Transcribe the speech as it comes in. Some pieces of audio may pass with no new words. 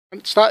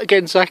Start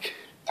again, Zach.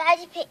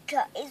 Daddy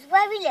picture is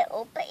very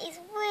little, but it's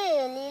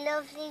really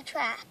lovely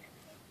trap.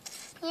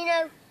 You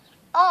know,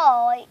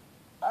 I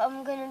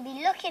am going to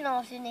be looking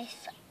after this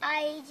for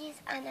ages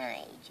and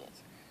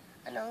ages.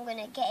 And I'm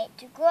going to get it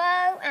to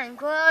grow and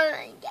grow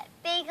and get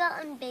bigger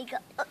and bigger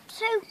up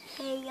to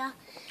here.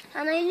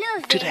 And I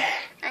love him.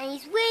 And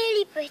he's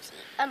really pretty.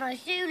 And I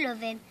do love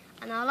him.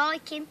 And I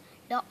like him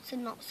lots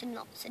and lots and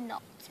lots and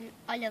lots. And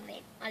I love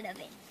him. I love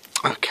him.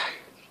 Okay.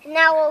 And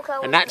now we'll go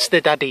on. And that's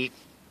the daddy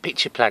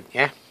picture plant,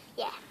 yeah?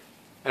 Yeah.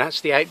 And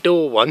that's the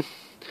outdoor one.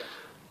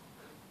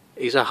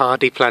 He's a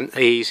hardy plant,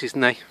 he is,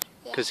 isn't he?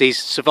 Because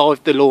he's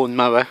survived the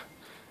lawnmower.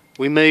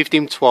 We moved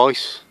him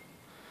twice.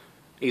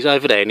 He's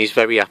over there and he's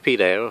very happy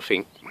there, I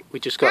think. We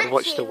just got to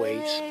watch the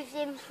weeds. We moved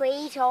him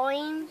 3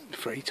 times.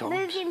 3 times?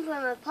 Moved him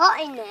from a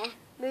pot in there,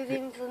 moved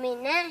him from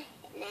in there,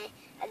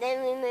 and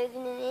then we moved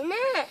him in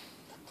there.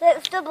 So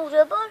it's double.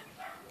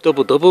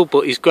 Double,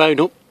 but he's grown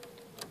up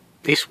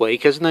this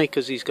week, hasn't he?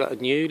 Because he's got a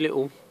new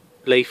little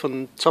leaf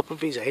on top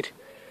of his head.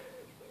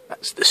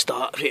 That's the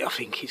start of it, I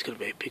think. He's going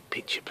to be a big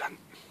picture plant.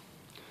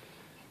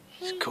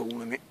 It's cool,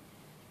 isn't it?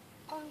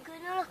 I'm going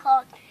to look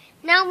on.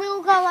 Now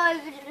we'll go over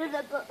to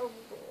the button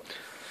board.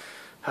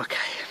 Okay.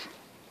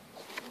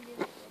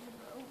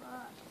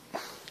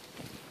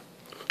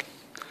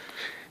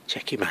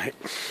 Check him out.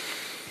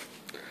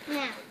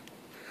 Now.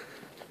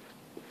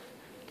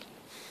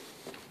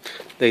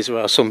 These are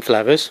our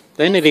sunflowers.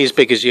 They're nearly as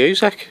big as you,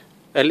 Zach.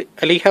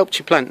 Ellie helped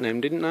you plant them,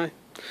 didn't they?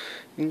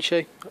 Didn't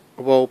she?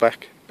 A while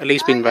back.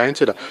 Ellie's been round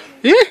today.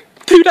 Yeah?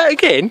 Do that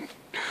again?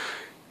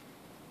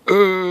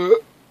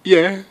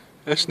 Yeah.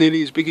 That's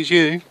nearly as big as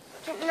you.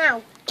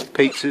 Now.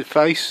 Pizza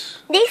face.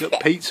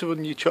 Got pizza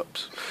on your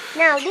chops.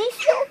 Now, this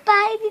little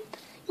baby,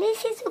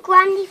 this is a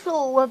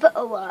grandiflora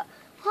butterwort.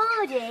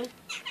 Hardy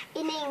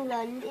in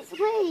England. It's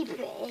really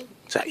pretty.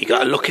 Zach, you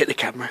got to look at the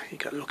camera. You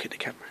got to look at the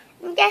camera.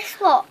 And guess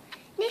what?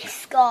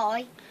 This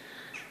guy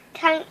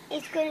I'm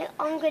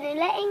gonna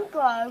let him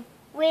grow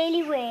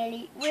really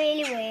big.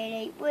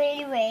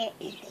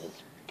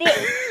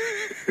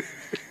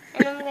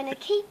 And I'm gonna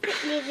keep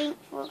it living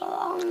for a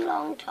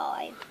long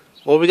time.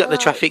 Well, we got the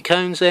traffic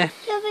cones there.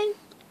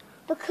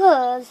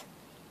 Because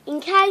in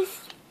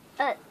case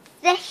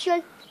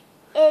special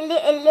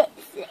little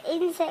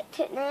insect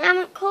that they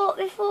haven't caught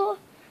before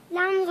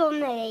lands on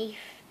the leaf.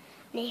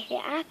 And if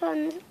it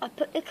happens, I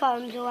put the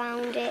cones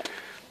around it.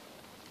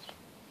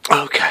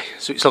 Okay,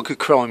 so it's like a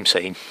crime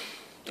scene.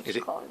 Is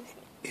it? Crime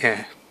scene.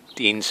 Yeah,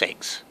 the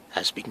insects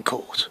has been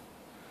caught.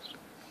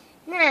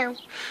 Now.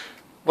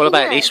 What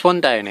about this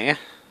one down here?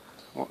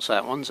 What's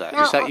that one, Zach?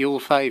 Now, is that your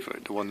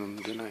favourite, the one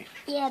underneath?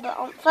 Yeah,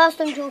 but first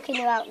I'm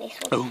talking about this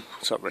one. Oh,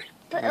 sorry.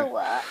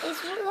 Butterwort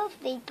is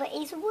lovely, but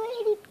it's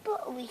really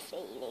buttery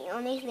feeling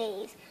on his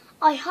leaves.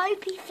 I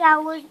hope he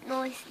flowers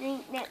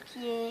nicely next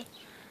year.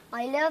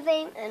 I love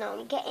him and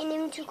I'm getting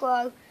him to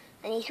grow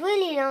and he's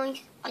really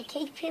nice. I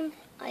keep him,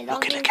 I love him.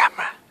 Look at the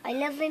camera. I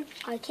love him,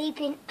 I keep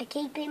him,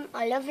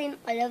 I love him.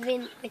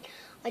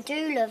 I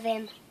do love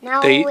him.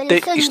 Now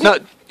it's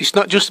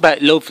not just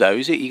about love though,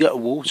 is it? You got to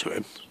water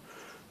him.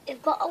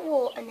 You've got to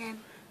water them.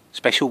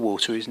 Special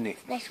water, isn't it?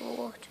 Special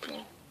water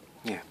them.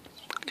 Yeah.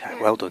 Okay,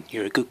 well done.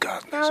 You're a good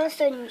gardener. Now the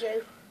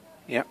sundew.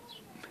 Yep.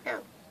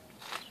 Now,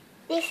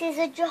 this is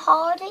a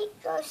Jihadi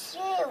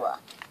Drosera.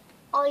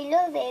 I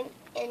love him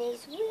and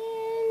he's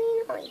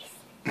really nice.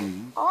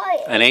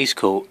 And he's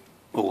caught,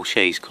 or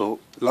she's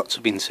caught, lots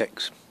of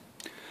insects.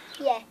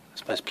 Yeah. I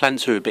suppose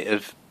plants are a bit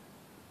of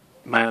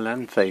male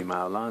and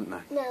female, aren't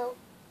they? No.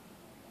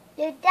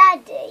 The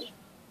daddy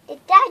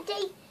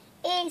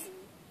is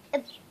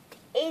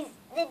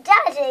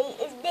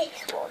this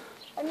one,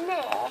 and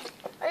there,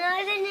 and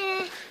over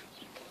there,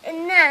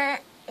 and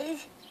that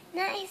is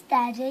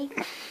daddy.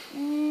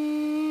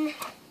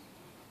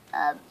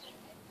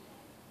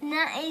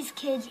 That is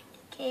kid,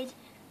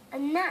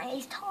 and that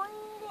is tiny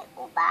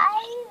little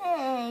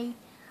baby.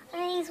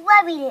 And he's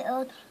very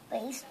little,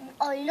 but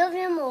I love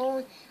him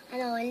all,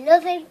 and I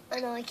love him,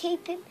 and I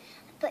keep him.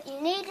 But you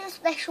need a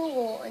special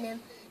water on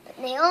him. But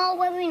they are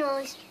very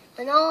nice,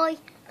 and I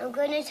am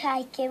going to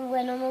take him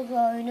when I'm a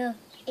grown up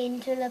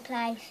into the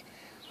place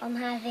I'm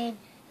having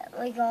at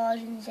my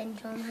garden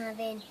centre I'm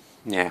having.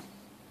 Yeah,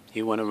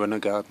 you want to run a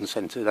garden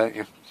centre, don't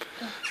you?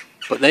 Yeah.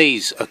 But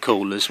these are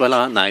cool as well,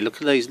 aren't they?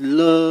 Look at these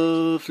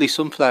lovely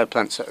sunflower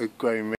plants that are growing.